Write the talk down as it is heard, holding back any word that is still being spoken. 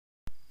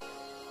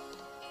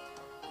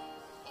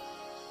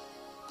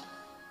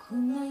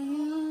Kuna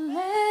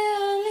yule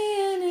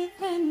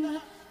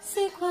aliyenipenda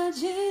si kwa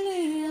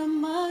ajili ya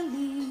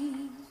mali.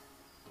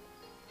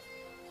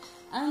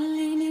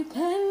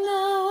 Alinipenda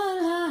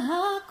wala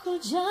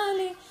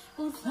hakujali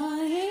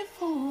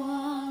udhaifu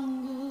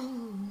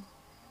wangu.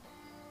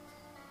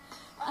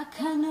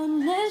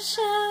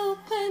 Akanionyesha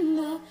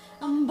upendo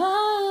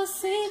ambao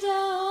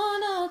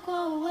sijaona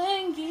kwa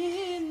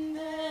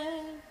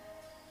wengine.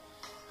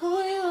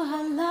 Huyu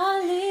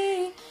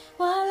halali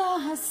wala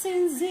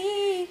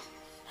hasinzi,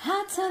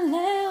 hata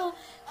leo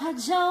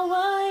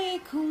hajawahi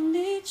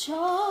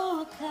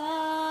kunichoka.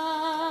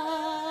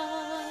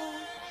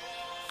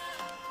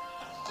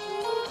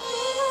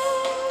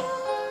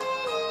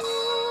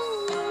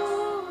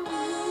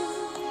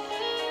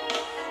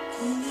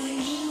 Kuna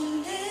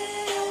yule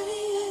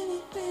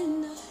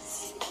aliyenipenda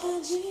si kwa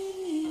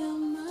ajili ya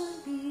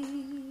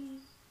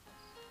mali.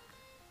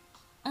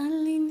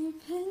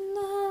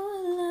 Alinipenda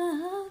wala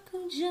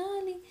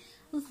hakujali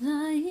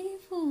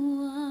udhaifu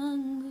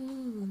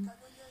wangu.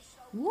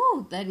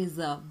 Woo, that is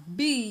a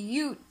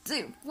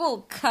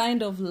beautiful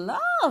kind of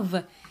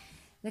love.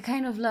 The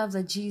kind of love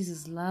that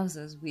Jesus loves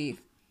us with.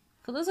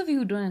 For those of you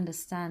who don't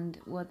understand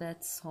what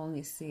that song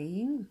is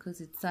saying, because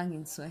it's sung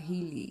in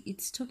Swahili,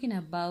 it's talking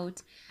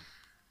about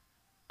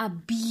a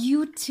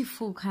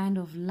beautiful kind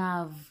of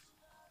love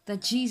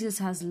that Jesus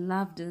has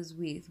loved us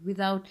with,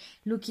 without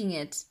looking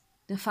at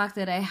the fact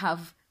that I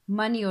have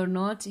money or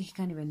not. He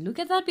can't even look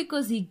at that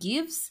because he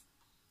gives.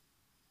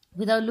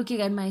 Without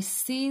looking at my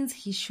sins,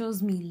 he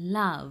shows me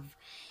love.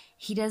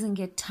 He doesn't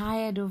get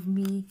tired of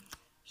me.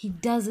 He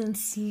doesn't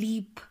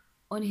sleep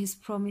on his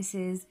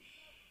promises.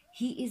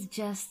 He is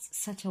just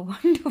such a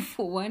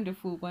wonderful,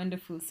 wonderful,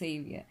 wonderful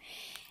Savior.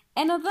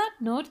 And on that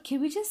note,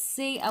 can we just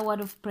say a word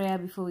of prayer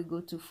before we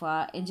go too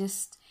far and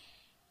just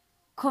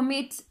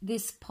commit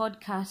this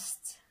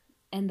podcast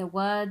and the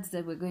words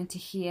that we're going to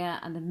hear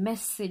and the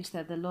message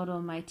that the Lord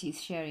Almighty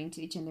is sharing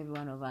to each and every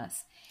one of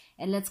us.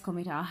 And let's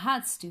commit our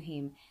hearts to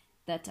him,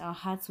 that our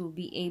hearts will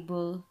be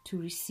able to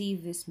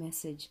receive this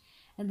message.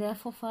 And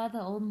therefore, Father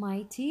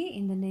Almighty,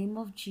 in the name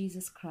of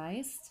Jesus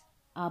Christ,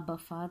 Abba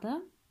Father,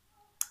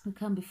 we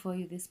come before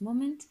you this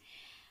moment.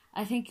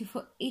 I thank you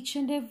for each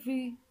and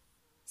every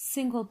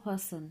single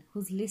person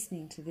who's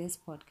listening to this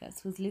podcast,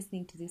 who's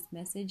listening to this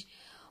message,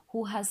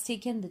 who has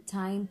taken the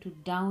time to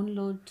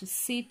download, to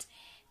sit,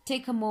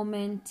 take a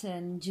moment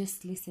and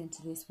just listen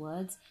to these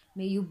words.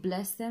 May you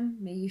bless them.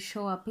 May you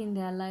show up in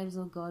their lives,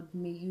 oh God.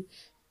 May you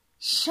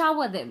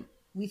shower them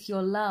with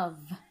your love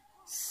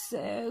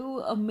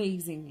so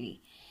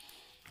amazingly.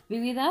 Be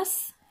with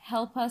us.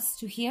 Help us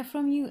to hear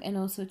from you and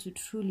also to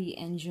truly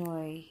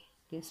enjoy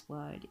this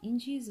word. In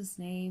Jesus'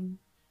 name,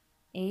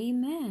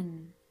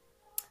 amen.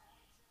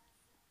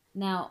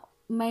 Now,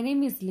 my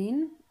name is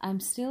Lynn. I'm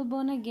still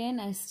born again.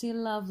 I still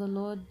love the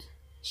Lord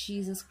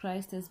Jesus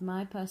Christ as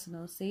my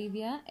personal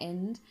Savior,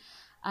 and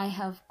I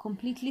have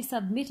completely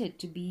submitted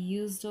to be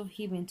used of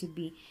him and to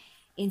be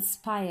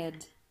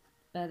inspired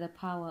by the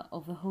power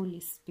of the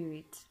Holy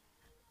Spirit.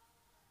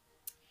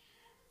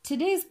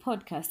 Today's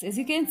podcast, as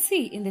you can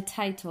see in the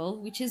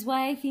title, which is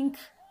why I think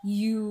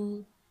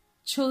you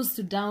chose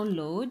to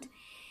download,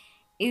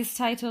 is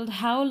titled,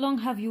 How Long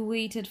Have You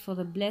Waited for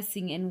the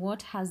Blessing, and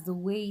What Has the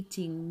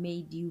Waiting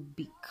Made You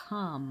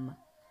Become?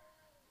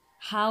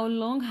 How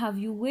long have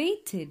you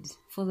waited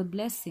for the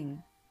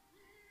blessing?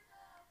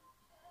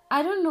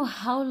 I don't know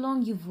how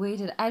long you've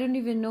waited. I don't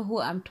even know who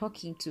I'm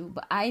talking to,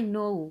 but I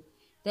know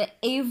that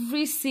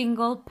every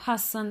single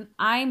person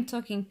I'm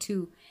talking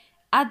to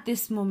at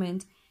this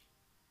moment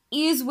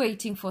is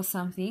waiting for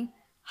something,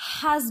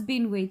 has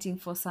been waiting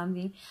for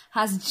something,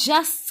 has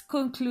just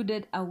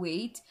concluded a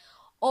wait,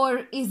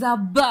 or is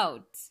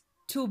about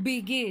to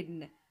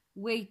begin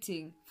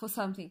waiting for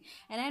something.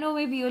 And I know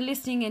maybe you're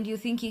listening and you're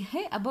thinking,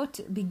 hey, about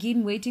to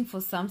begin waiting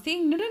for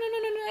something? No,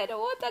 I don't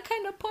want that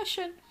kind of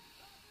portion.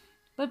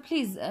 But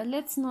please,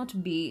 let's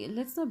not be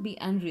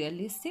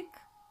unrealistic.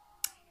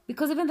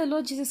 Because even the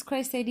Lord Jesus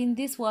Christ said, in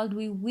this world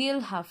we will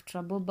have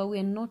trouble, but we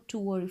are not to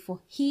worry, for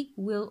he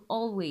will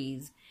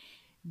always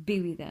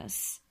be with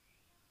us.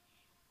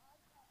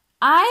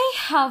 I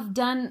have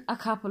done a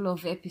couple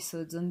of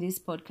episodes on this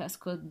podcast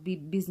called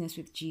Business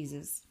with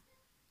Jesus.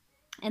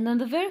 And on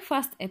the very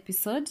first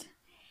episode,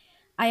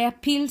 I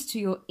appealed to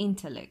your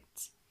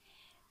intellect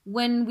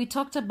when we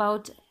talked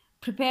about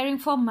preparing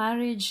for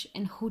marriage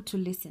and who to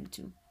listen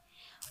to.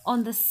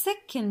 On the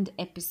second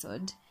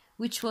episode,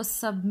 which was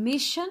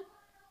Submission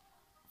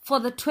for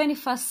the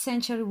 21st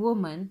Century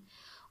Woman,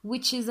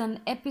 which is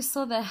an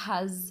episode that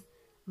has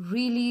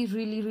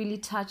really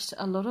touched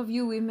a lot of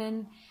you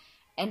women.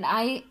 And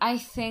I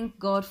thank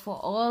God for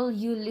all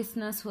you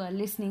listeners who are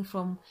listening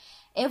from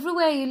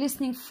everywhere you're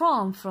listening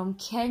from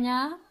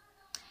Kenya,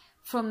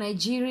 from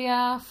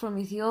Nigeria, from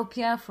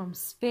Ethiopia, from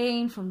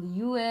Spain, from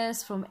the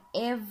US, from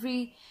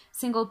every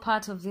single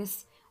part of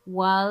this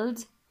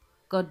world.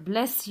 God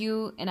bless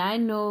you. And I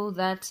know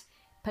that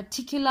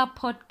particular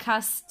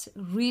podcast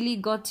really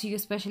got to you,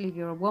 especially if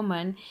you're a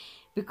woman,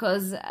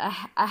 because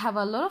I have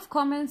a lot of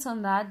comments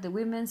on that. The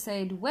women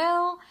said,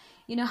 well,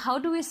 how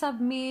do we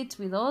submit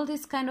with all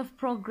this kind of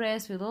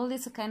progress, with all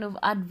this kind of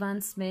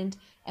advancement?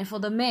 And for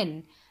the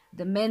men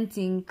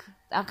think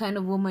that kind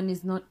of woman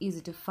is not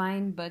easy to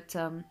find. But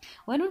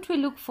why don't we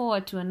look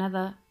forward to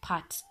another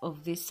part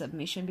of this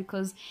submission?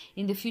 Because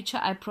in the future,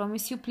 I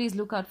promise you, please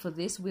look out for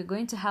this. We're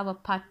going to have a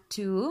part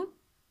 2.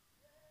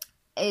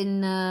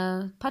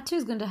 And part 2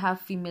 is going to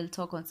have female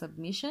talk on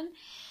submission.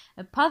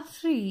 Part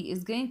 3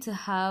 is going to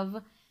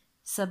have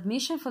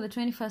submission for the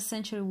 21st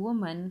century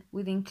woman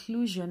with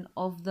inclusion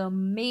of the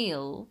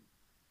male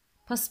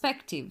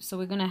perspective. So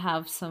we're going to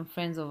have some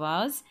friends of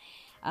ours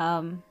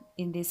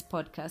in this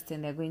podcast,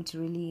 and they're going to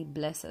really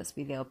bless us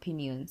with their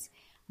opinions.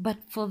 But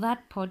for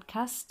that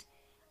podcast,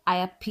 I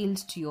appealed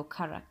to your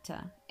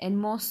character, and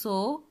more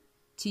so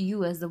to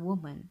you as a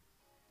woman.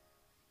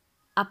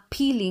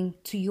 Appealing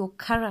to your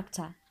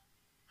character.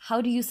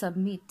 How do you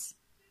submit?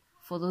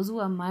 For those who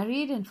are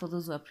married and for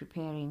those who are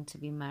preparing to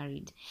be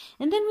married.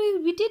 And then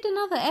we did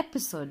another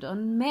episode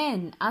on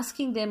men,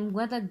 asking them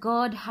whether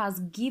God has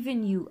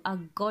given you a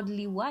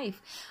godly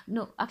wife.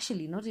 No,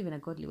 actually, not even a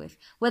godly wife.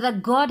 Whether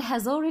God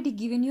has already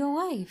given you a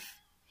wife.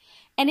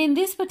 And in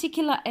this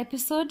particular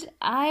episode,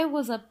 I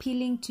was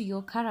appealing to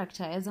your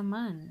character as a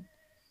man.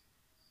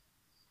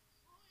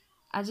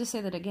 I'll just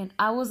say that again.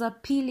 I was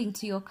appealing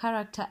to your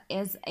character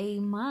as a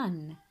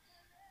man.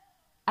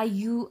 Are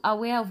you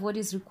aware of what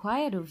is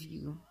required of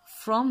you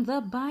from the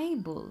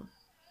Bible?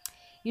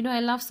 I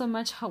love so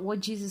much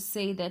what Jesus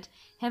said, that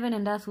heaven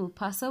and earth will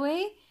pass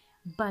away,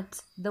 but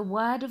the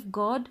word of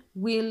God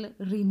will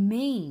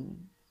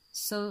remain.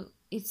 So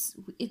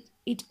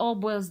it all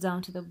boils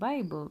down to the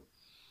Bible.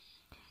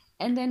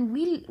 And then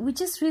we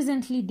just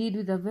recently did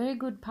with a very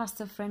good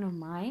pastor friend of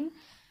mine,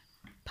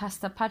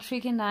 Pastor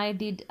Patrick, and I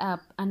did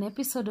an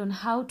episode on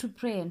how to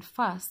pray and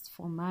fast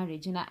for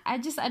marriage. And I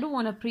don't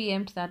want to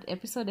preempt that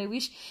episode. I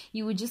wish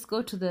you would just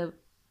go to the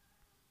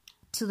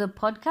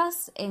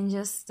podcast and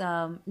just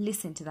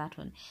listen to that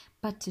one.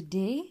 But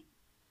today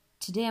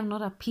I'm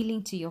not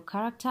appealing to your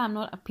character. I'm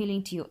not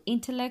appealing to your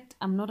intellect.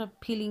 I'm not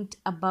appealing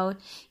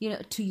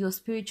to your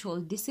spiritual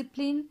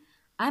discipline.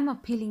 I'm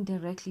appealing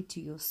directly to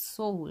your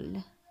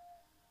soul.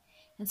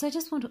 And so I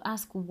just want to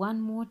ask one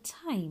more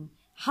time.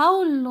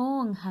 How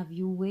long have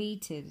you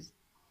waited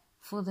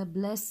for the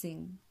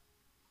blessing?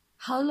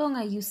 How long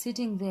are you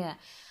sitting there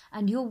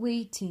and you're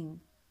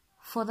waiting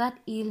for that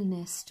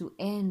illness to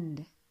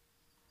end?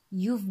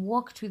 You've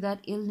walked with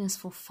that illness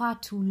for far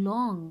too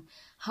long.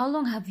 How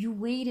long have you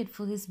waited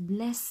for this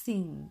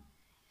blessing?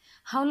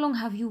 How long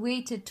have you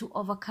waited to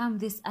overcome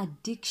this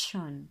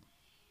addiction?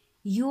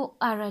 You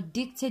are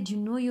addicted.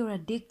 You're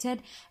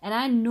addicted. And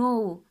I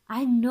know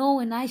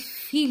and I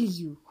feel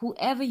you.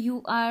 Whoever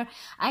you are,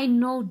 I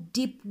know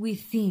deep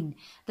within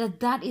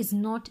that is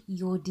not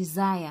your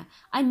desire.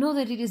 I know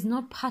that it is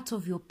not part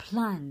of your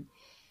plan.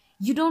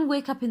 You don't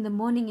wake up in the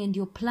morning and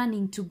you're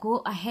planning to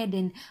go ahead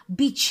and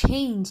be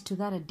chained to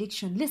that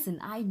addiction. Listen,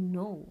 I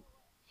know.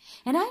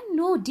 And I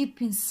know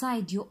deep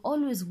inside you're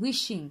always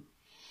wishing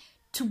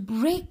to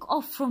break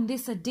off from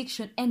this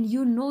addiction, and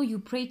you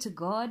pray to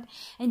God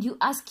and you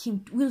ask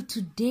Him, will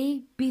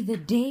today be the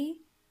day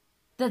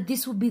that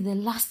this will be the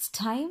last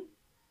time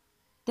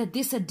that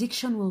this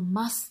addiction will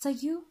master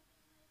you?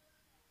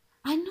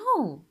 I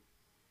know.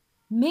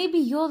 Maybe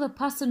you're the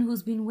person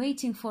who's been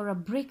waiting for a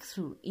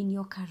breakthrough in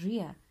your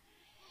career.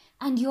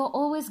 And you're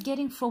always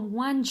getting from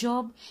one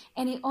job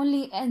and it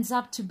only ends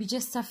up to be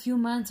just a few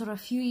months or a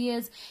few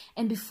years,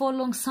 and before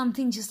long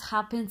something just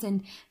happens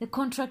and the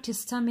contract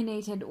is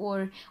terminated,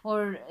 or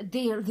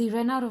they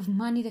ran out of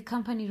money, the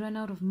company ran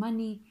out of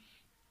money,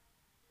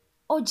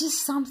 or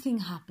just something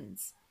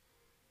happens.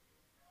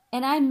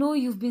 And I know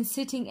you've been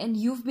sitting and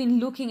you've been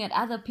looking at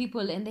other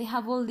people and they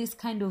have all this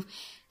kind of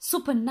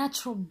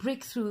supernatural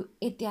breakthrough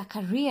at their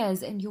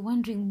careers, and you're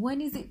wondering, when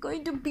is it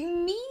going to be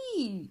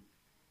me?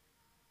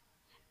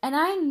 And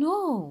I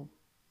know,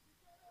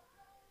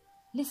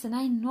 listen,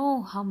 I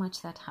know how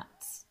much that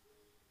hurts.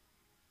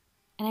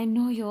 And I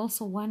know you're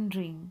also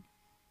wondering,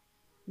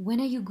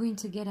 when are you going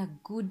to get a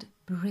good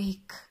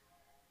break?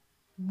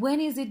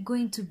 When is it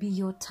going to be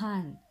your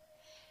turn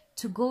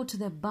to go to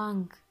the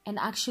bank and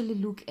actually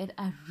look at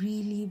a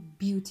really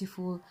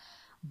beautiful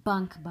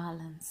bank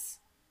balance?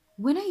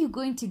 When are you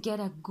going to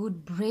get a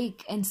good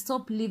break and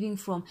stop living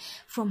from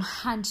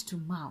hand to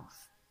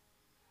mouth?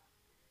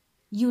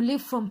 You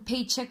live from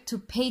paycheck to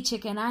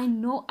paycheck, and I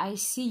know I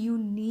see you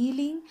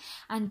kneeling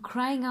and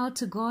crying out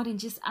to God and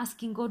just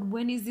asking God,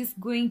 when is this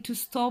going to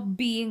stop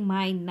being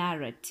my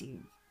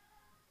narrative?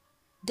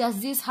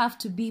 Does this have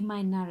to be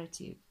my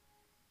narrative?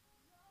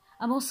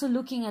 I'm also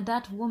looking at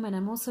that woman,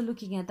 I'm also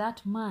looking at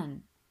that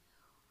man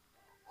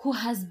who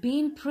has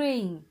been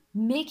praying,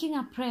 making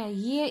a prayer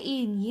year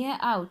in, year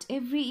out.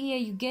 Every year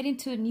you get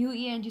into a new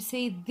year and you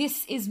say,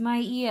 this is my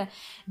year.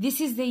 This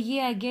is the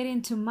year I get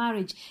into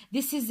marriage.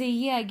 This is the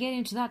year I get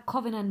into that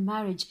covenant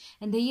marriage.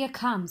 And the year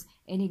comes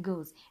and it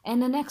goes.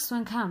 And the next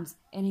one comes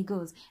and it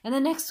goes. And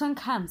the next one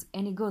comes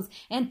and it goes.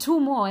 And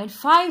 2 more and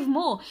 5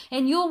 more.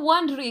 And you're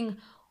wondering,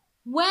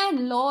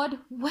 when, Lord,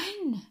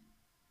 when?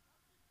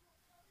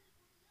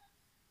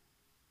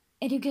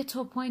 And you get to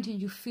a point and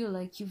you feel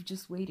like you've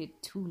just waited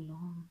too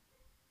long.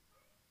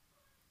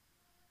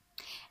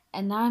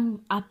 And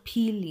I'm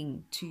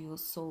appealing to your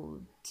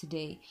soul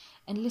today.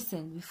 And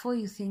listen, before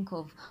you think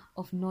of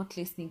not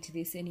listening to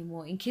this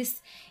anymore, in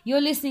case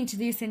you're listening to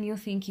this and you're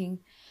thinking,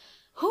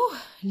 "Whew,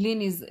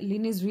 Lynn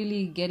is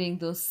really getting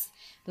those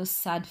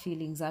sad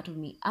feelings out of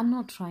me." I'm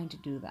not trying to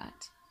do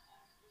that.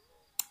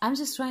 I'm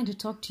just trying to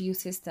talk to you,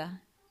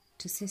 sister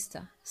to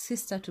sister,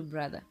 sister to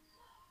brother.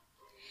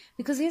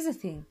 Because here's the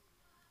thing.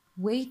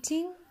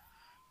 Waiting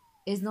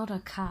is not a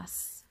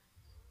curse.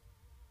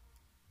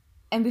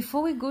 And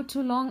before we go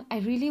too long, I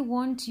really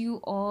want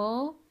you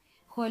all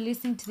who are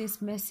listening to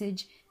this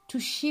message to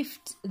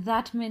shift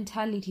that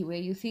mentality where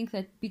you think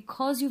that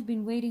because you've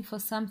been waiting for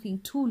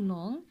something too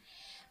long,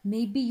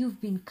 maybe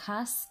you've been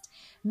cursed.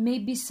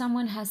 Maybe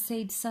someone has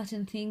said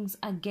certain things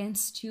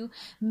against you.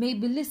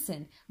 Maybe,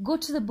 listen, go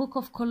to the book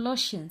of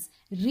Colossians.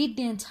 Read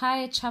the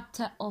entire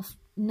chapter of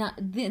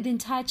the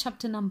entire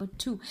chapter number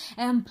 2,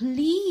 and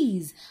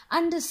please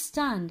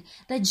understand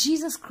that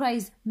Jesus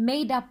Christ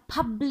made a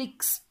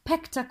public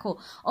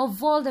spectacle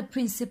of all the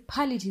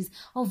principalities,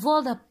 of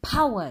all the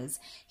powers.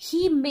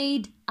 He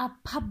made a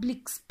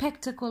public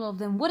spectacle of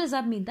them. What does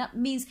that mean? That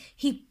means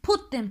he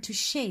put them to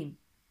shame.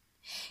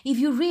 If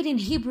you read in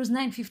Hebrews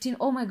 9:15,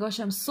 oh my gosh,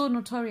 I'm so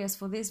notorious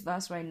for this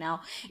verse right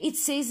now. It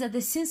says that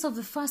the sins of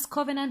the first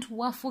covenant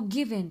were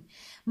forgiven.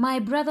 My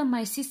brother,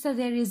 my sister,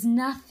 there is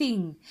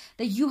nothing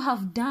that you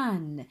have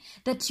done,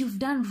 that you've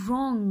done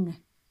wrong.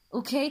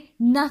 Okay?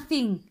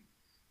 Nothing.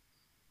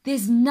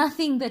 There's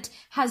nothing that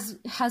has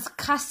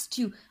cursed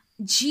you.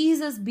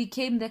 Jesus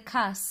became the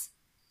curse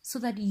so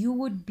that you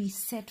would be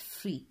set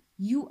free.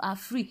 You are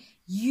free.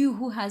 You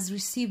who has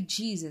received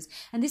Jesus.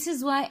 And this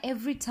is why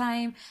every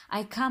time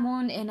I come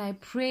on and I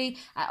pray,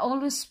 I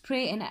always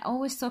pray and I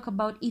always talk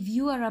about, if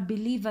you are a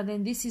believer,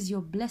 then this is your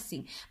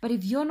blessing. But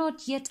if you're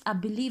not yet a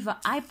believer,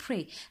 I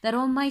pray that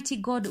Almighty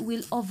God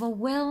will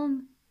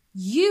overwhelm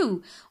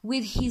you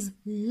with his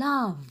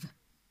love.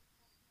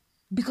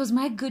 Because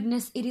my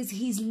goodness, it is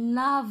his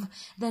love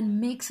that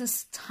makes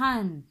us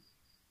turn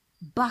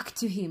back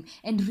to him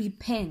and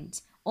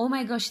repent. Oh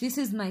my gosh, this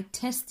is my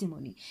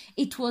testimony.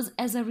 It was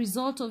as a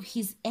result of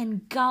his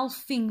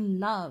engulfing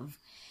love.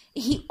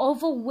 He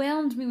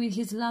overwhelmed me with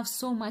his love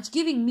so much,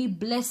 giving me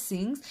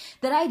blessings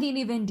that I didn't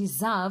even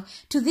deserve.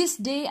 To this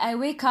day, I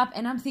wake up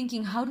and I'm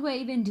thinking, how do I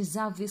even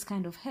deserve this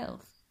kind of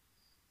health?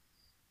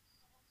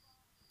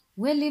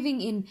 We're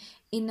living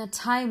in a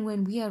time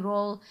when we are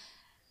all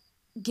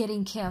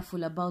getting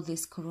careful about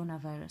this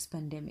coronavirus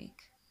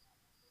pandemic.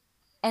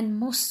 And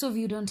most of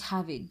you don't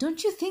have it.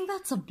 Don't you think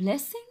that's a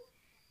blessing?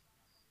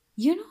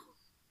 You know?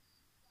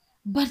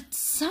 But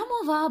some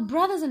of our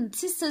brothers and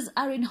sisters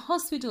are in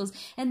hospitals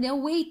and they're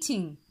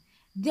waiting.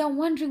 They're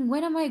wondering,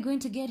 when am I going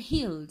to get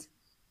healed?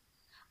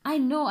 I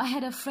know I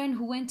had a friend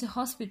who went to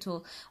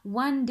hospital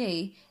one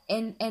day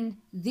and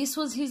this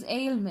was his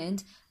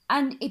ailment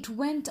and it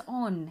went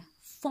on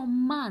for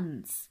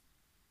months.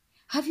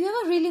 Have you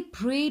ever really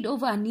prayed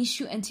over an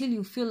issue until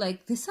you feel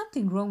like there's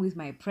something wrong with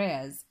my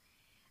prayers?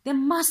 There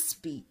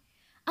must be.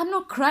 I'm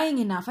not crying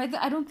enough.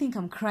 I don't think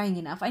I'm crying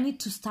enough. I need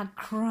to start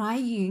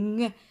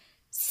crying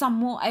some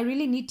more. I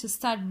really need to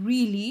start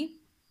really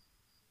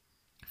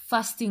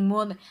fasting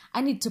more.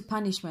 I need to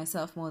punish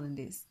myself more than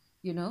this,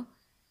 you know?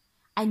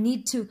 I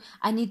need to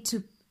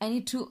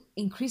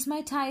increase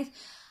my tithe.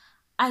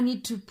 I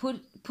need to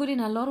put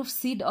in a lot of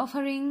seed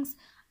offerings.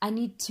 I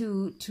need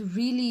to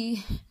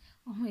really,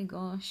 oh my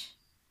gosh.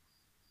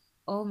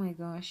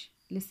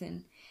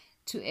 Listen,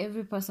 to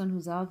every person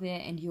who's out there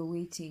and you're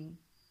waiting,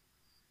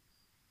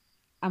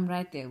 I'm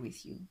right there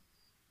with you.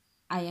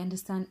 I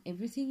understand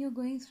everything you're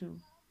going through.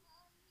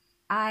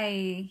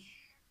 I'm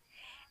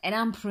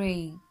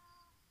praying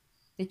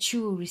that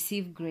you will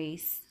receive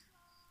grace.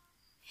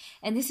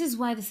 And this is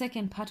why the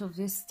second part of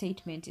this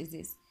statement is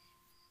this.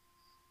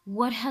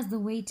 What has the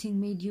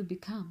waiting made you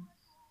become?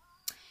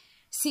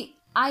 See,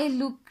 I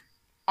look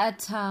at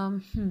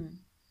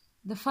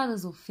the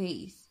fathers of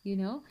faith, you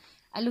know.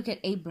 I look at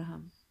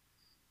Abraham.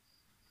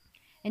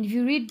 And if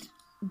you read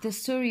the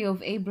story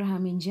of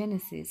Abraham in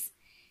Genesis,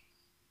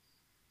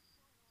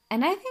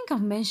 and I think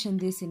I've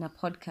mentioned this in a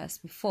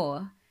podcast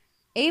before,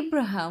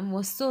 Abraham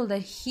was told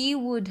that he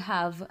would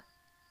have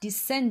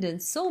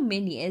descendants so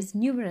many, as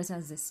numerous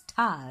as the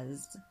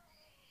stars.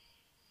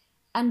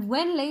 And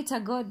when later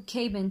God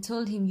came and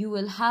told him, you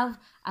will have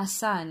a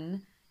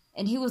son,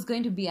 and he was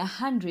going to be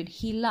 100,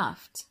 he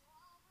laughed.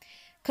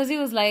 Because he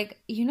was like,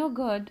 you know,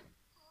 God,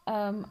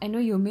 I know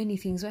you're many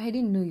things, but I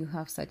didn't know you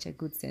have such a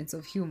good sense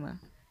of humor.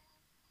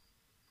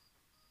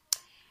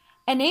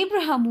 And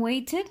Abraham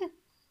waited,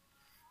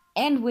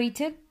 and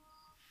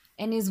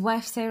his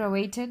wife Sarah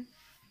waited,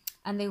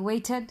 and they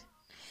waited,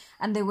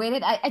 and they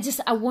waited.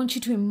 I want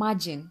you to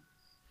imagine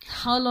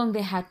how long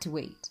they had to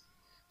wait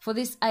for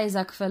this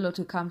Isaac fellow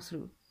to come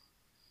through.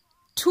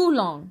 Too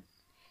long.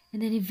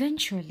 And then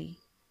eventually,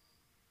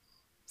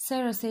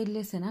 Sarah said,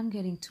 listen, I'm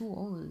getting too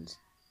old.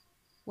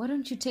 Why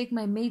don't you take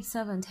my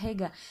maidservant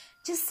Hagar?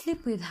 Just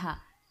sleep with her.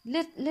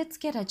 Let's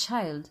get a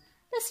child.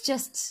 Let's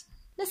just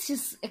Let's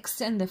just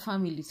extend the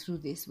family through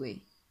this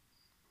way.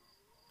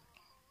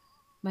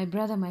 My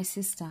brother, my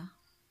sister,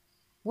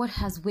 what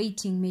has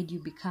waiting made you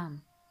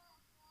become?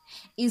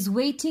 Is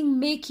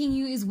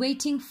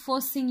waiting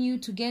forcing you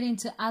to get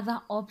into other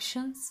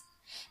options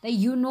that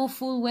you know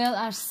full well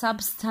are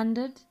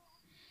substandard?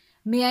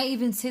 May I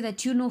even say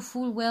that you know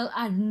full well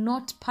are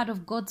not part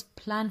of God's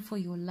plan for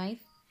your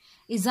life?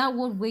 Is that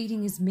what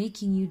waiting is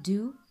making you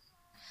do?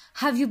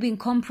 Have you been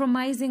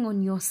compromising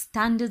on your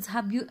standards?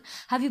 Have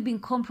you been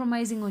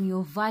compromising on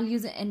your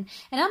values? And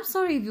I'm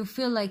sorry if you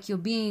feel like you're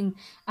being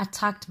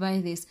attacked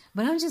by this,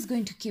 but I'm just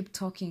going to keep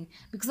talking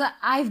because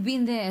I've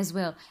been there as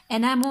well.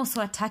 And I'm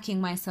also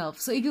attacking myself.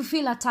 So if you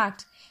feel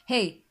attacked,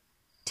 hey,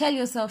 tell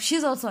yourself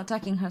she's also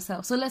attacking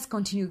herself. So let's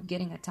continue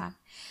getting attacked.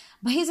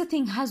 But here's the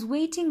thing. Has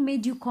waiting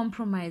made you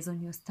compromise on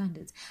your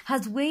standards?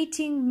 Has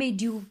waiting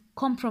made you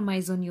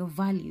compromise on your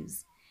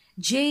values?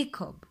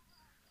 Jacob,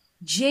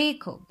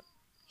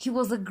 he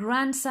was a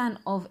grandson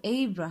of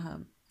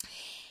Abraham.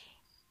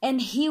 And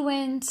he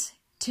went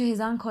to his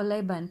uncle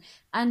Laban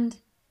and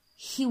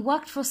he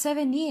worked for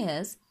 7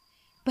 years,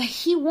 but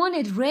he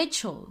wanted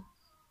Rachel.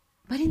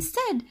 But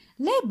instead,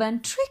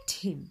 Laban tricked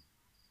him.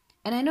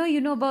 And I know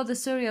you know about the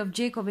story of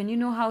Jacob and you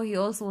know how he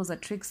also was a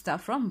trickster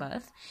from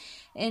birth.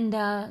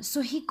 And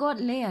so he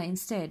got Leah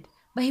instead.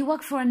 But he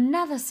worked for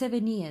another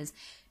 7 years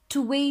to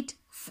wait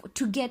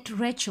to get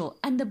Rachel.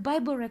 And the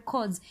Bible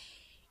records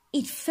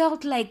it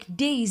felt like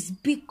days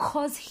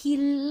because he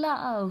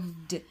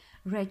loved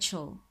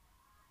Rachel.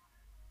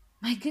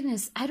 My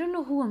goodness, I don't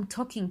know who I'm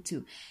talking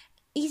to.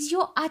 Is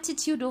your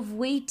attitude of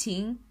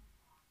waiting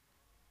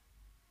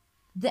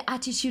the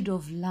attitude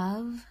of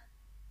love?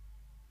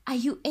 Are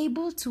you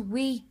able to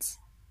wait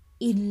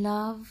in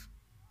love?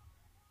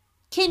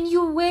 Can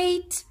you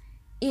wait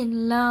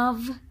in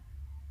love?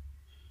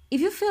 If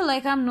you feel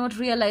like I'm not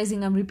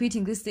realizing I'm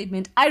repeating this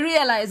statement, I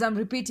realize I'm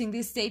repeating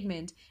this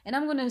statement. And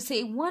I'm going to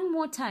say one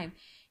more time.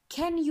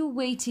 Can you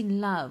wait in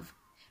love?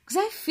 Because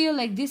I feel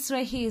like this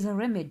right here is a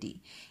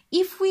remedy.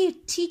 If we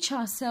teach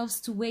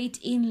ourselves to wait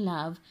in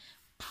love,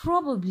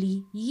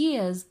 probably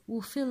years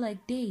will feel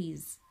like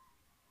days.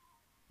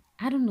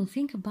 I don't know.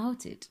 Think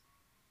about it.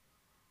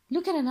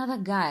 Look at another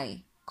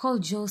guy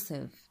called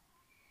Joseph.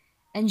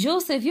 And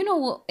Joseph, you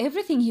know,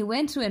 everything he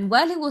went through, and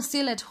while he was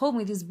still at home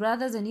with his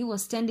brothers and he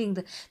was tending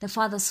the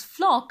father's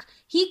flock,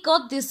 he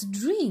got this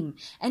dream.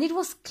 And it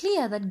was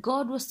clear that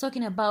God was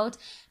talking about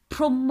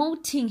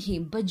promoting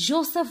him. But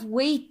Joseph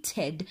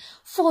waited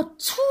for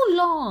too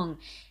long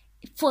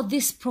for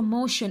this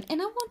promotion. And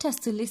I want us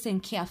to listen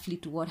carefully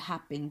to what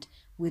happened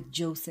with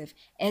Joseph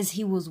as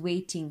he was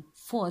waiting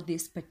for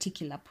this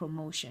particular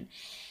promotion.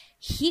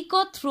 He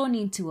got thrown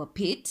into a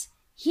pit.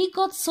 He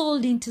got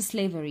sold into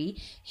slavery.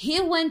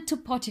 He went to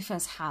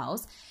Potiphar's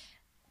house.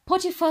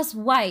 Potiphar's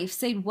wife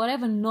said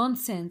whatever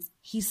nonsense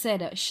she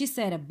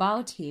said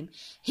about him.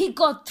 He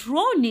got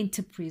thrown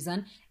into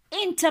prison,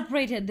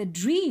 interpreted the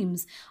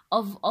dreams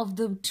of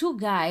the two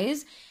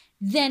guys.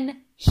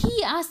 Then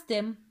he asked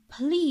them,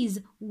 please,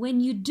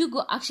 when you do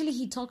go, actually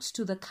he talked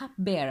to the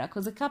cupbearer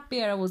because the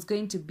cupbearer was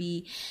going to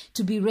be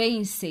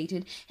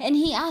reinstated. And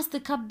he asked the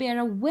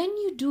cupbearer, when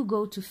you do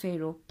go to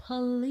Pharaoh,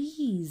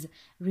 please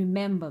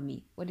remember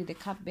me. What did the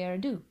cupbearer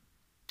do?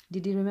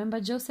 Did he remember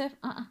Joseph?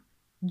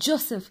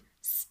 Joseph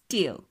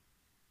still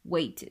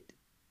waited.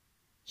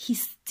 He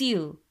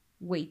still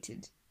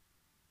waited.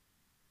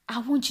 I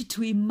want you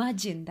to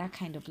imagine that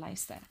kind of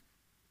lifestyle.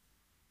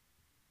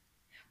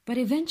 But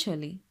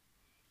eventually,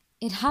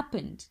 it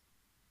happened.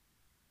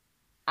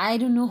 I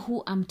don't know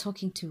who I'm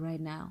talking to right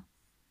now.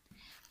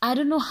 I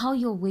don't know how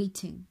you're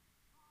waiting.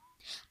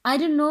 I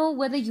don't know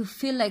whether you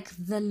feel like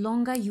the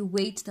longer you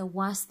wait, the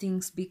worse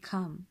things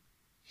become.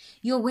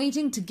 You're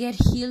waiting to get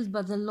healed,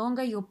 but the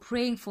longer you're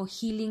praying for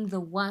healing,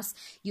 the worse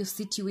your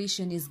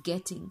situation is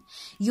getting.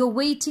 You're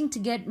waiting to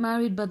get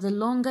married, but the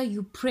longer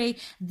you pray,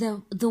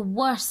 the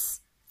worse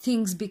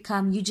things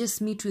become. You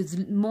just meet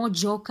with more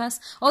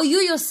jokers, or you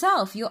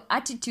yourself, your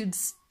attitude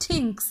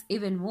stinks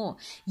even more.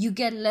 You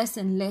get less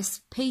and less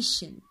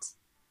patient.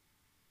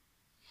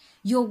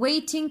 You're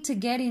waiting to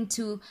get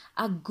into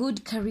a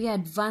good career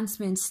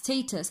advancement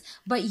status,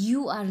 but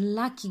you are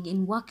lacking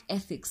in work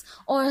ethics.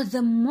 Or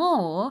the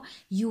more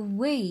you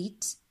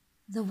wait,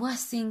 the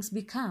worse things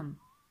become.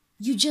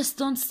 You just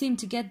don't seem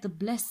to get the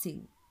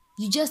blessing.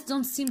 You just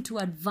don't seem to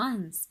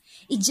advance.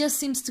 It just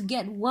seems to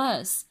get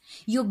worse.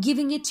 You're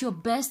giving it your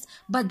best,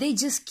 but they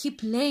just keep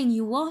laying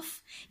you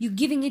off. You're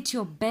giving it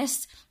your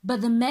best,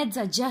 but the meds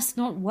are just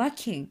not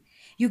working.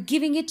 You're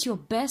giving it your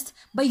best,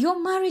 but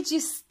your marriage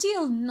is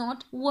still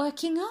not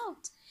working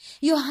out.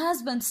 Your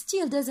husband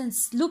still doesn't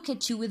look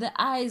at you with the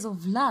eyes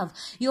of love.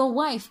 Your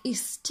wife is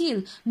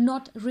still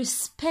not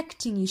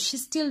respecting you.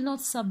 She's still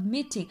not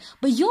submitting,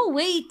 but you're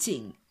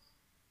waiting.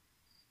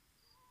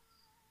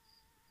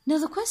 Now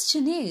the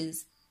question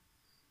is,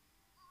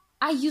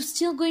 are you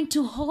still going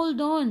to hold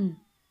on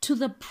to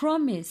the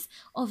promise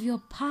of your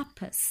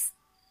purpose?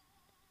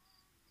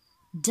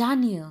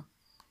 Daniel,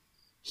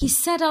 he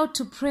set out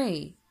to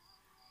pray.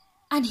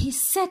 And he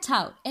set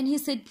out and he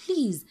said,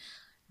 please,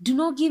 do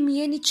not give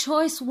me any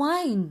choice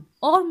wine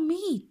or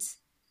meat.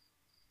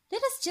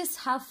 Let us just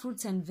have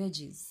fruits and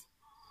veggies.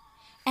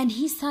 And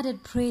he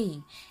started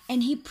praying,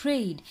 and he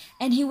prayed,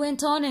 and he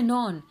went on and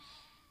on.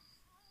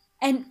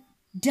 And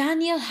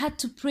Daniel had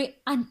to pray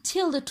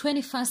until the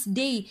 21st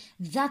day.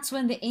 That's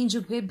when the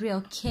angel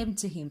Gabriel came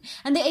to him.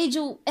 And the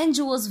angel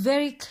was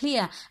very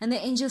clear. And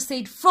the angel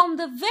said, from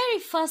the very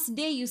first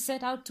day you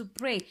set out to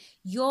pray,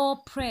 your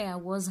prayer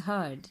was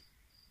heard.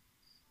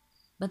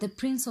 But the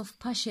prince of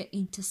Persia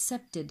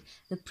intercepted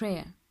the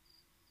prayer.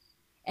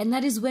 And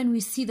that is when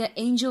we see that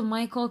angel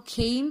Michael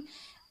came,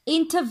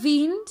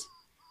 intervened,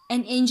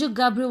 and angel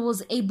Gabriel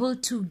was able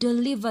to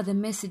deliver the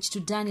message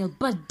to Daniel.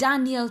 But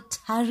Daniel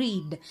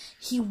tarried.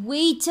 He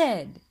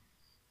waited.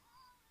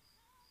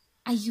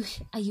 Are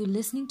you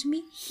listening to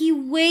me? He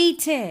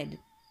waited.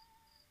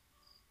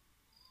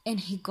 And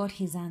he got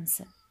his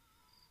answer.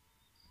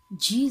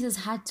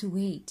 Jesus had to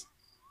wait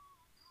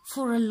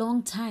for a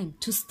long time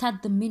to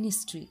start the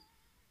ministry.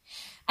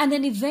 And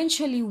then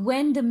eventually,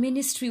 when the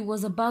ministry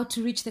was about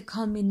to reach the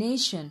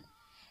culmination,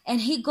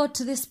 and he got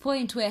to this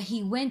point where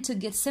he went to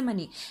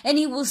Gethsemane and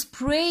he was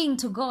praying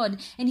to God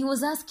and he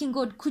was asking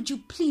God, could you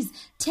please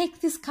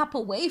take this cup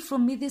away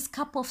from me, this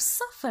cup of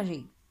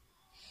suffering?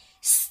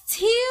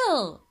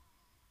 Still,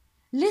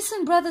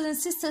 listen, brothers and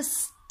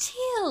sisters,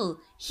 still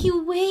he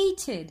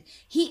waited.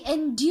 He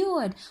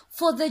endured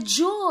for the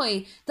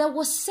joy that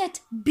was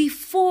set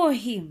before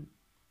him.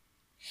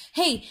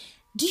 Hey,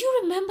 do you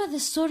remember the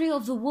story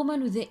of the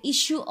woman with the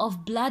issue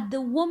of blood? The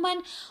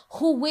woman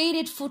who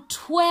waited for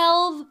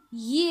 12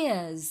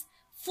 years.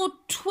 For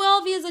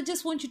 12 years, I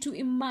just want you to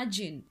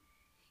imagine.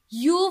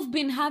 You've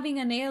been having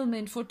an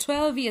ailment for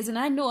 12 years. And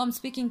I know I'm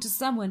speaking to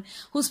someone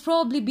who's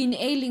probably been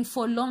ailing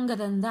for longer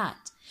than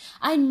that.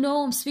 I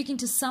know I'm speaking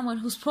to someone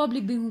who's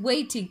probably been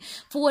waiting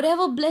for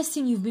whatever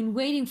blessing you've been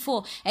waiting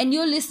for. And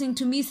you're listening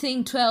to me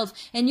saying 12.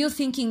 And you're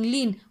thinking,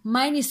 Lynn,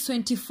 mine is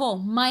 24.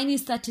 Mine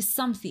is 30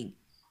 something.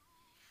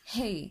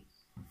 Hey,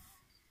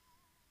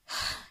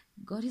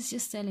 God is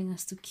just telling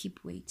us to keep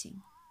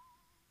waiting.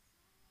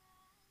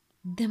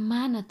 The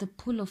man at the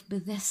pool of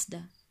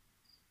Bethesda,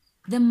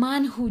 the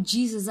man who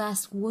Jesus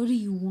asked, what do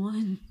you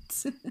want?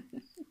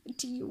 What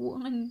do you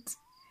want?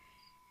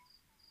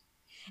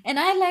 And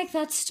I like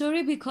that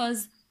story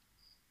because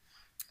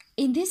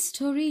in this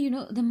story,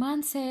 the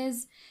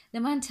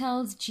man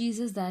tells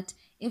Jesus that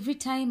every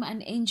time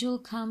an angel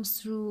comes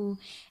through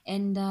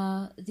and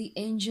the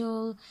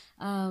angel,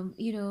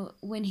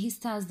 when he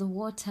stirs the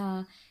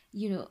water,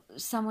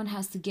 someone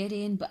has to get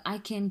in, but I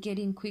can't get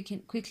in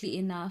quickly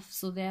enough.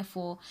 So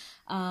therefore,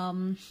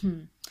 I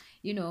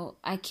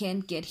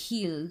can't get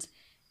healed.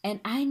 And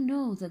I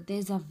know that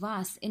there's a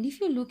verse. And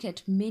if you look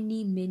at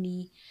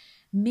many,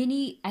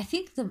 I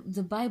think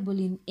the Bible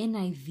in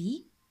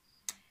NIV,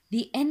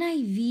 the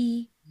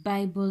NIV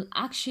Bible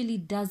actually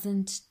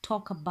doesn't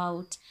talk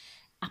about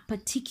a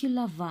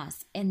particular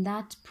verse, and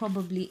that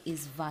probably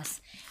is verse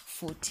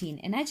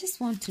 14. And I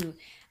just want to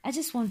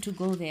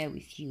go there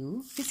with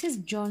you. This is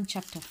John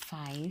chapter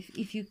 5.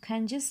 If you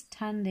can just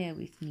turn there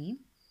with me.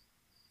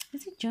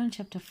 Is it John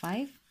chapter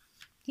 5?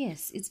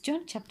 Yes, it's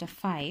John chapter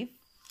 5.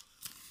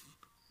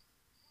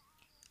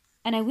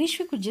 And I wish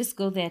we could just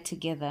go there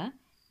together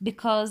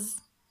because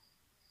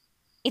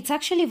it's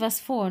actually verse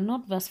 4,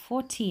 not verse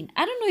 14.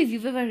 I don't know if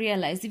you've ever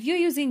realized, if you're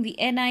using the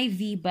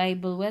NIV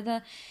Bible,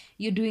 whether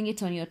you're doing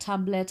it on your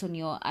tablet, on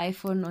your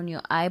iPhone, on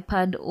your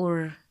iPad,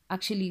 or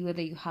actually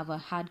whether you have a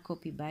hard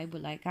copy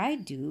Bible like I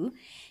do,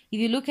 if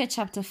you look at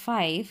chapter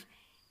 5,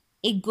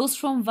 it goes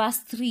from verse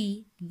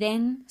 3,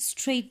 then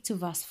straight to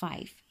verse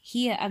 5.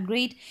 Here, a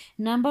great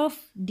number of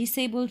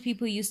disabled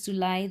people used to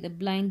lie, the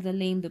blind, the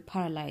lame, the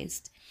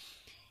paralyzed.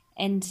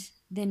 And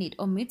then it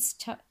omits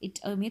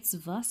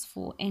verse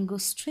 4 and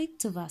goes straight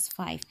to verse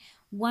 5.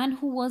 One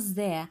who was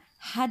there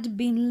had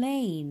been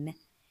laid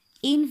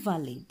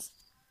invalid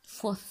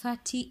for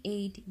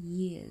 38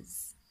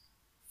 years.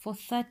 For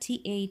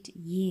 38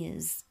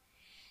 years.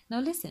 Now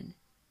listen,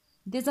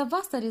 there's a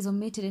verse that is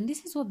omitted, and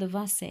this is what the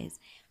verse says.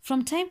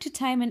 From time to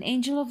time, an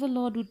angel of the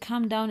Lord would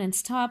come down and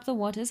stir up the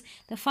waters.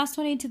 The first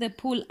one into the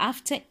pool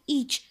after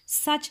each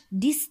such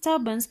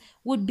disturbance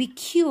would be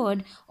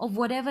cured of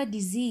whatever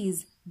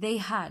disease they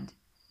had.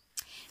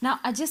 Now,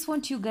 I just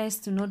want you guys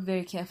to note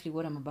very carefully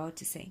what I'm about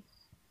to say.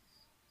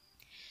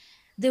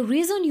 The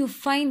reason you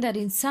find that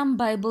in some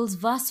Bibles,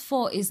 verse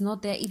 4 is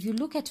not there, if you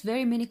look at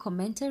very many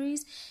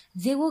commentaries,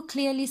 they will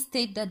clearly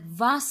state that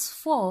verse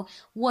 4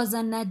 was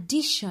an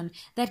addition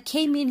that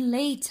came in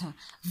later.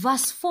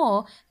 Verse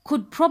 4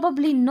 could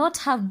probably not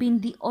have been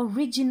the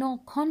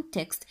original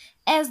context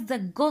as the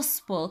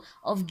Gospel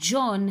of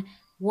John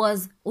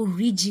was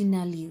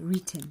originally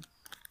written.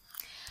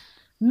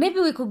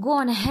 Maybe we could go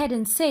on ahead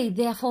and say,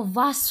 therefore,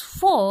 verse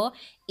 4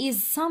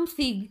 is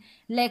something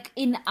like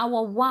in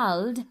our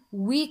world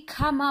we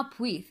come up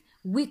with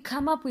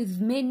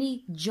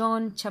many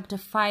John chapter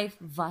 5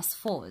 verse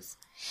 4s.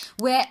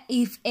 Where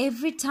if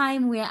every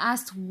time we are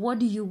asked, what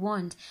do you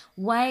want?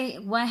 Why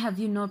have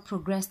you not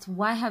progressed?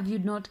 Why have you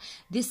not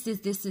this?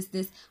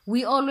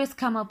 We always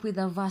come up with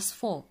a verse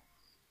 4.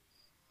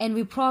 And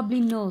we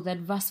probably know that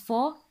verse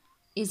 4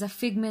 is a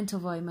figment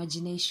of our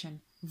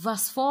imagination.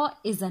 Verse 4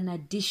 is an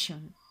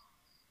addition.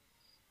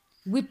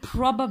 We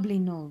probably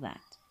know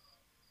that.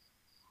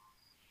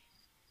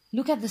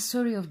 Look at the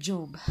story of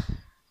Job.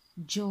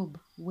 Job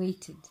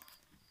waited.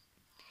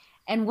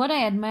 And what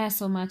I admire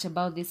so much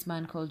about this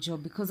man called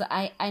Job, because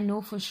I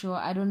know for sure,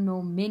 I don't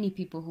know many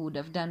people who would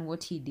have done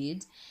what he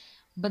did.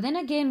 But then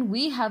again,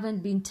 we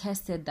haven't been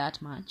tested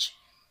that much.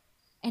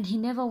 And he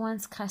never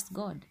once cursed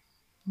God.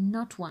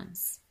 Not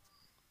once.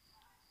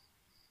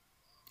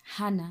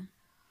 Hannah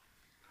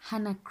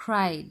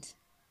cried.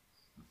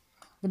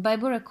 The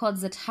Bible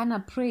records that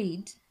Hannah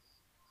prayed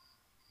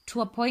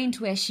to a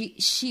point where she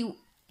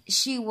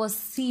was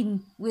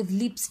seen with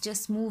lips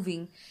just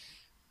moving,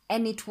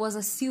 and it was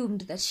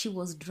assumed that she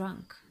was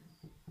drunk.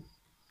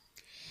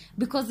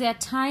 Because there are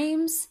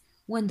times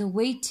when the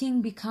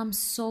waiting becomes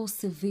so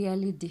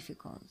severely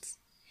difficult.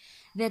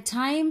 There are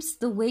times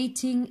the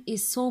waiting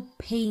is so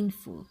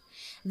painful.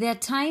 There are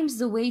times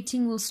the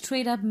waiting will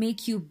straight up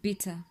make you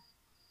bitter.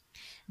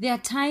 There are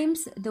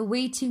times the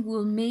waiting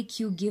will make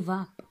you give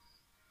up.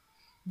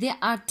 There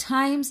are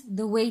times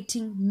the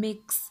waiting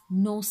makes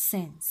no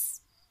sense.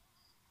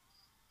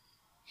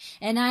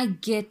 And I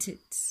get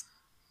it.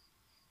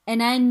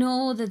 And I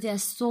know that there are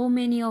so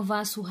many of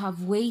us who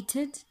have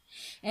waited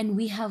and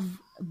we have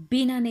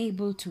been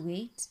unable to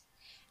wait,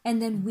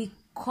 and then we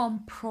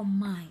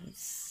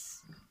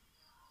compromise.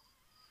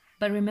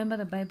 But remember,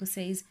 the Bible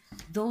says,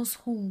 those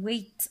who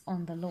wait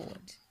on the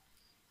Lord,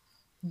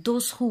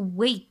 those who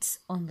wait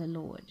on the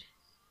Lord,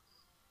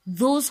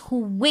 those who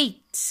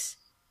wait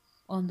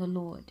on the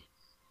Lord.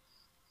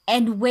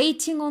 And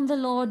waiting on the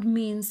Lord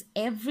means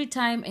every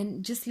time,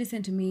 and just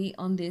listen to me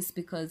on this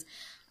because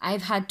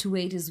I've had to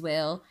wait as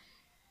well.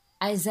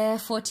 Isaiah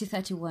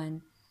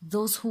 40:31,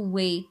 those who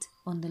wait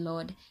on the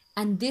Lord.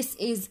 And this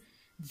is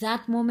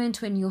that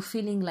moment when you're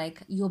feeling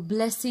like your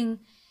blessing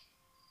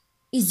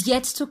is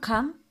yet to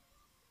come.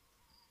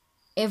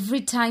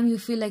 Every time you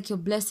feel like your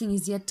blessing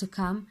is yet to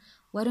come,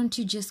 why don't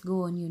you just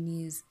go on your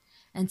knees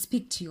and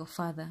speak to your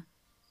Father?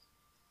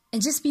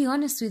 And just be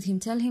honest with him.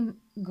 Tell him,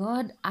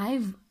 God,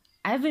 I've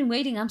been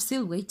waiting. I'm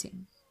still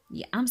waiting.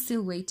 Yeah, I'm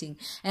still waiting.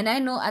 And I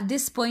know at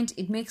this point,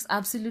 it makes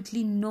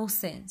absolutely no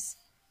sense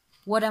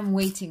what I'm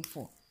waiting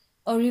for,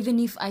 or even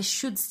if I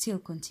should still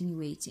continue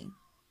waiting.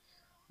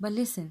 But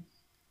listen,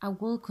 I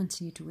will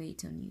continue to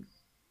wait on you.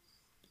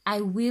 I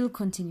will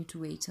continue to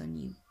wait on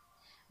you,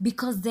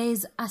 because there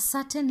is a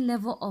certain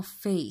level of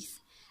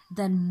faith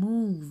that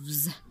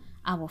moves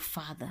our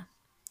Father.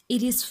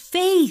 It is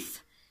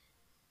faith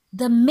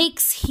that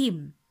makes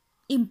him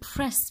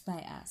impressed by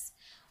us.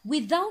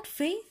 Without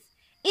faith,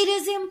 it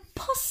is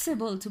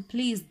impossible to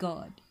please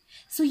God.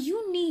 So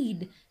you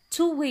need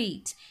to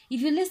wait.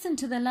 If you listen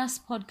to the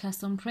last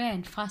podcast on prayer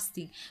and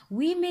fasting,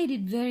 we made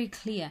it very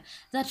clear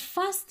that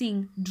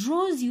fasting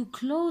draws you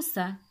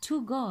closer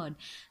to God.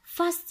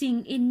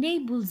 Fasting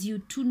enables you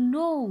to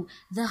know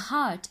the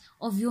heart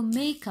of your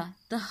Maker,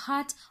 the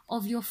heart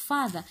of your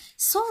Father,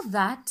 so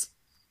that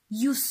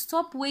you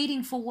stop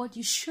waiting for what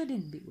you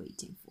shouldn't be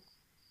waiting for.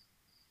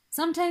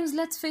 Sometimes,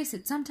 let's face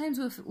it, sometimes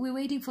we're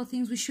waiting for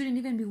things we shouldn't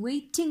even be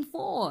waiting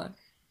for.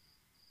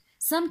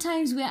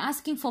 Sometimes we're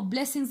asking for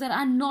blessings that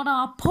are not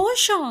our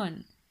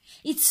portion.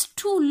 It's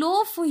too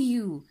low for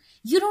you.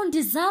 You don't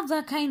deserve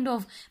that kind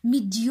of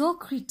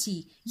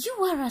mediocrity. You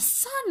are a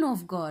son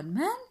of God,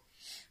 man.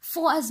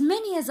 For as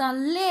many as are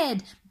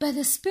led by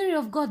the Spirit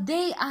of God,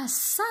 they are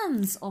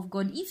sons of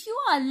God. If you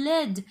are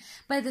led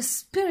by the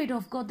Spirit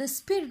of God, the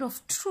Spirit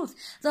of truth,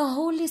 the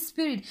Holy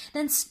Spirit,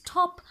 then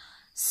stop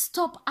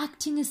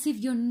acting as if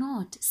you're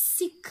not.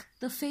 Seek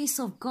the face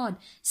of God.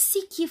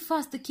 Seek ye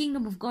first the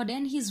kingdom of God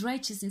and his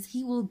righteousness.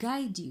 He will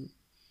guide you.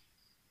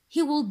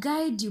 He will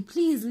guide you.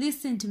 Please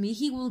listen to me.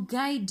 He will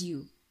guide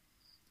you.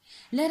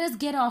 Let us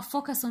get our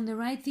focus on the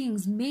right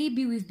things.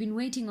 Maybe we've been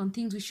waiting on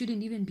things we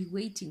shouldn't even be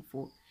waiting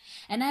for.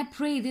 And I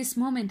pray this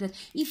moment that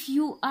if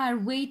you are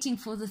waiting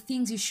for the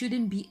things you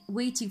shouldn't be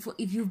waiting for,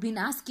 if you've been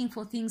asking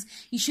for things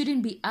you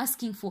shouldn't be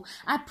asking for,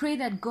 I pray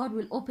that God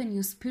will open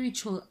your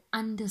spiritual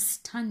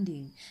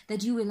understanding,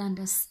 that you will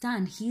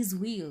understand his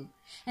will,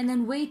 and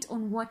then wait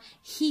on what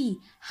he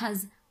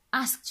has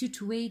asked you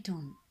to wait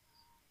on.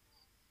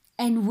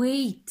 And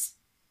wait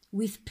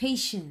with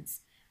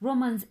patience.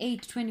 Romans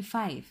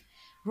 8:25.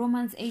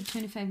 Romans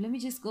 8:25. Let me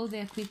just go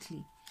there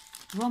quickly.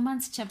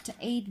 Romans chapter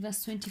 8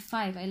 verse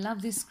 25. I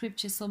love this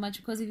scripture so much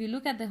because if you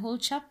look at the whole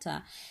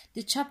chapter,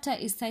 the chapter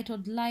is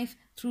titled Life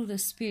Through the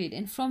Spirit.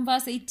 And from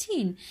verse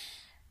 18,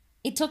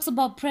 it talks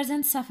about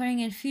present suffering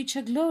and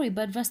future glory.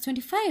 But verse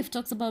 25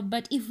 talks about,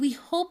 but if we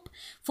hope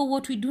for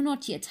what we do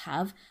not yet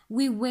have,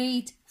 we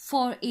wait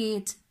for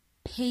it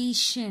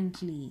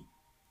patiently.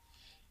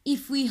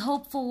 If we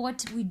hope for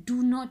what we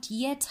do not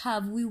yet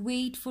have, we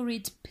wait for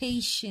it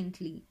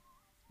patiently.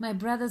 My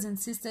brothers and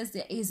sisters,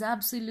 there is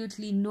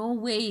absolutely no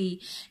way,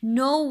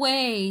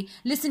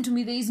 listen to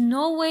me, there is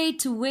no way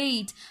to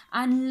wait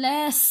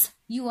unless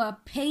you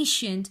are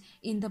patient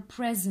in the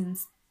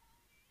presence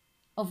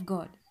of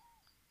God.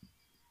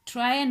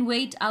 Try and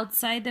wait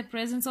outside the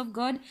presence of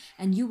God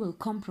and you will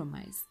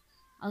compromise.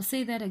 I'll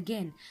say that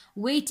again.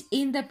 Wait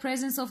in the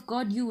presence of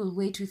God. You will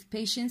wait with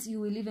patience.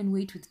 You will even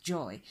wait with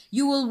joy.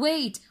 You will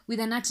wait with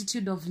an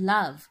attitude of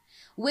love.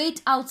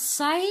 Wait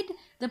outside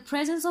the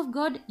presence of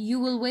God. You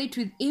will wait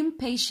with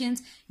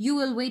impatience. You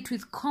will wait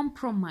with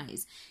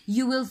compromise.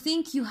 You will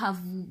think you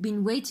have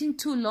been waiting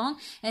too long,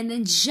 and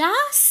then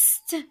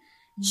just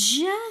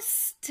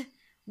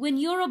when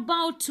you're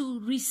about to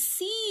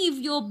receive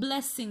your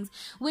blessings,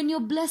 when your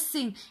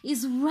blessing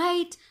is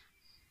right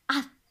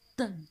at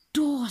the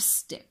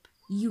doorstep,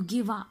 you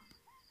give up.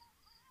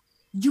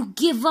 You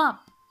give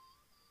up.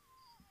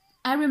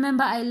 I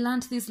remember I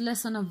learned this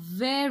lesson a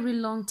very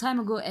long time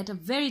ago at a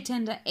very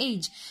tender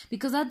age,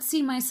 because I'd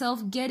see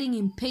myself getting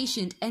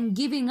impatient and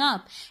giving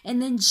up.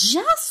 And then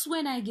just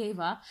when I gave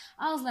up,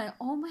 I was like,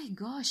 oh my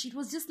gosh, it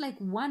was just like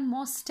one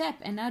more step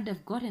and I'd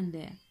have gotten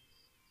there.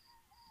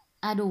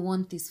 I don't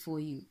want this for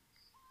you.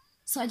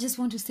 So I just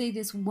want to say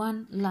this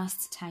one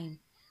last time.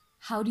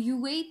 How do you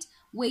wait?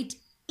 Wait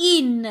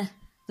in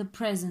the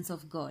presence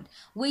of God.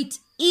 Wait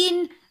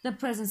in the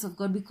presence of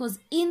God, because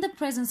in the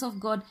presence of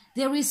God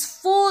there is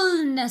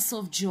fullness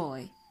of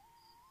joy.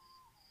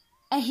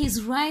 At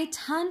his right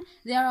hand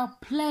there are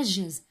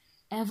pleasures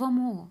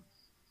evermore.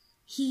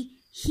 He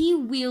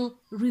will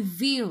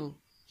reveal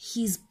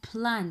his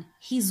plan,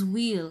 his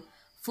will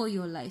for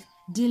your life.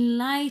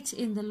 Delight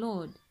in the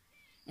Lord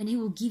and he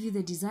will give you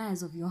the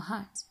desires of your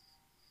heart.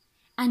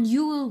 And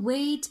you will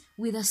wait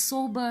with a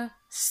sober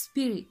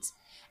spirit.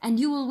 And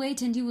you will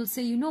wait and you will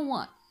say, you know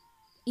what?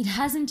 It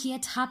hasn't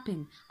yet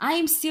happened. I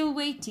am still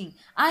waiting.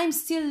 I am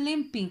still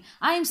limping.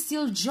 I am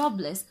still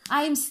jobless.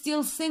 I am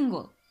still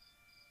single.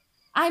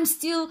 I'm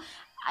still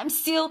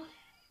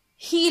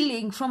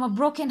healing from a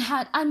broken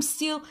heart. I'm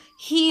still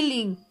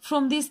healing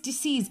from this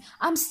disease.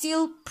 I'm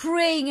still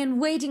praying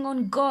and waiting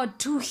on God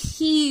to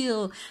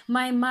heal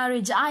my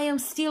marriage. I am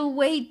still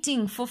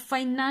waiting for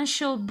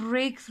financial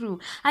breakthrough.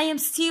 I am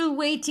still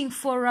waiting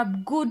for a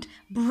good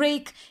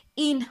break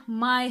in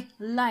my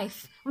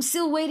life. I'm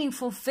still waiting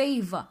for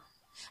favor.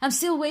 I'm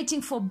still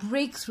waiting for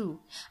breakthrough.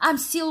 I'm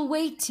still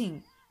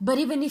waiting. But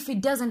even if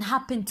it doesn't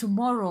happen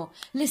tomorrow,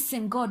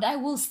 listen, God, I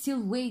will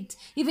still wait.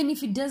 Even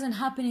if it doesn't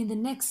happen in the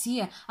next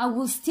year, I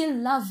will still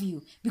love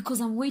you because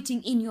I'm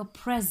waiting in your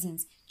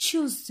presence.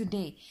 Choose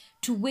today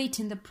to wait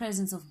in the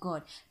presence of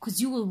God,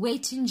 because you will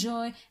wait in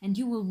joy and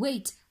you will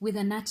wait with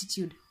an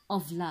attitude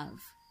of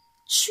love.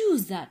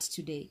 Choose that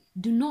today.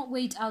 Do not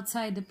wait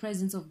outside the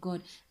presence of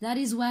God. That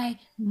is why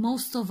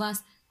most of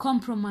us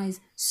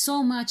compromise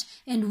so much,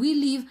 and we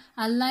live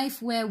a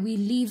life where we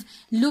live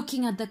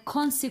looking at the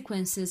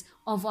consequences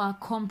of our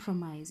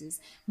compromises.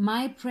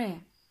 My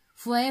prayer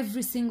for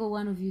every single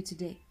one of you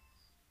today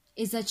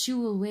is that you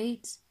will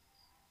wait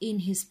in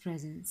his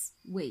presence.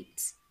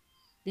 Wait.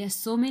 There are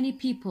so many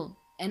people,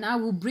 and I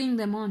will bring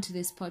them on to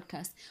this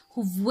podcast,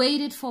 who've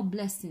waited for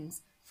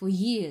blessings for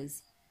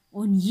years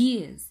on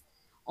years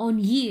on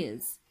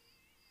years.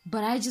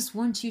 But I just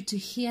want you to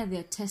hear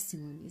their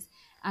testimonies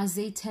as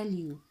they tell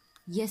you,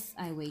 yes,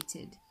 I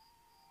waited,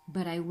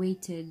 but I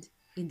waited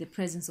in the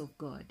presence of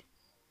God.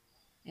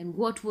 And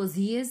what was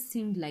years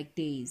seemed like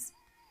days,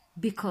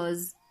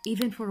 because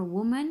even for a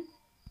woman,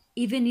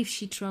 even if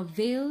she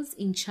travails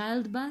in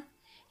childbirth,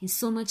 in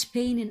so much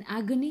pain and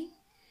agony,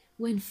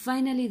 when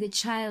finally the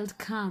child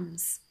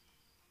comes,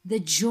 the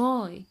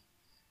joy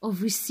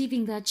of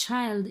receiving that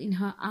child in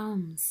her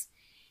arms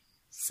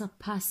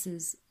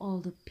surpasses all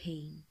the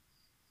pain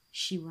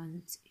she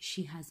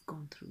has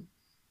gone through.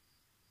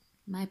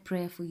 My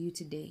prayer for you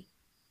today,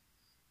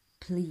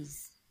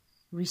 please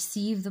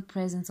receive the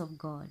presence of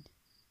God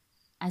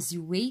as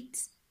you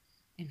wait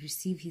and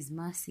receive his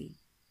mercy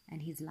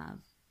and his love.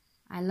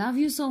 I love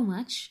you so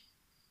much.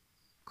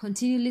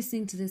 Continue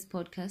listening to this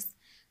podcast.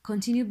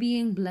 Continue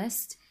being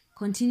blessed.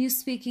 Continue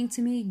speaking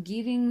to me,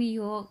 giving me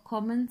your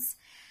comments.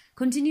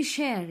 Continue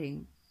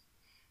sharing.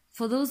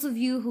 For those of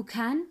you who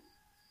can,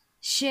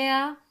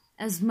 share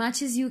as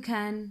much as you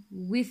can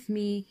with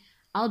me.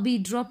 I'll be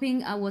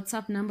dropping a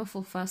WhatsApp number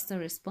for faster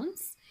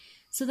response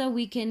so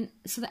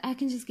that I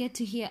can just get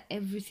to hear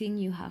everything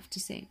you have to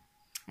say.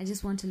 I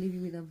just want to leave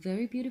you with a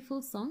very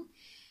beautiful song,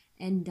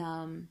 and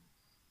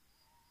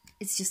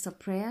it's just a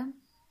prayer.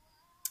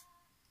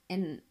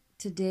 And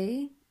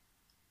today,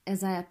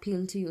 as I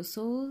appeal to your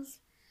souls,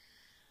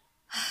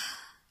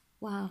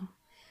 wow,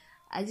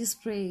 I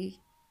just pray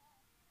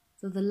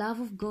that the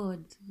love of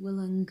God will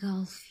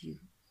engulf you.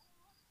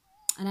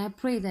 And I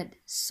pray that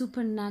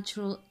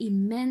supernatural,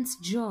 immense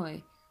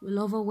joy will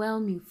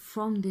overwhelm you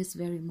from this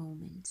very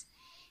moment.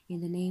 In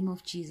the name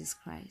of Jesus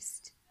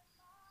Christ.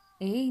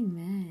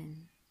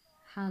 Amen.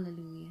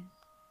 Hallelujah.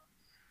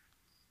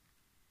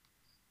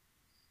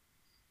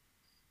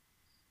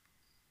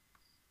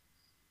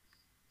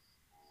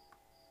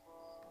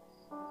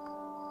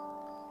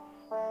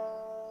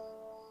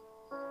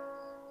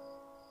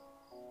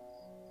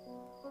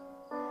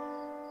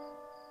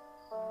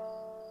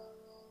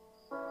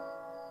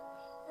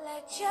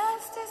 Let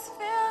justice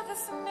fill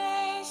this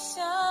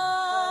nation.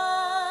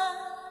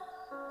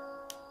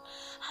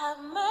 Have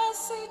mercy.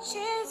 mercy,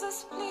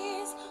 Jesus,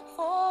 please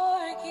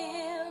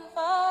forgive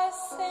our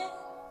sin.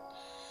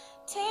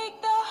 Take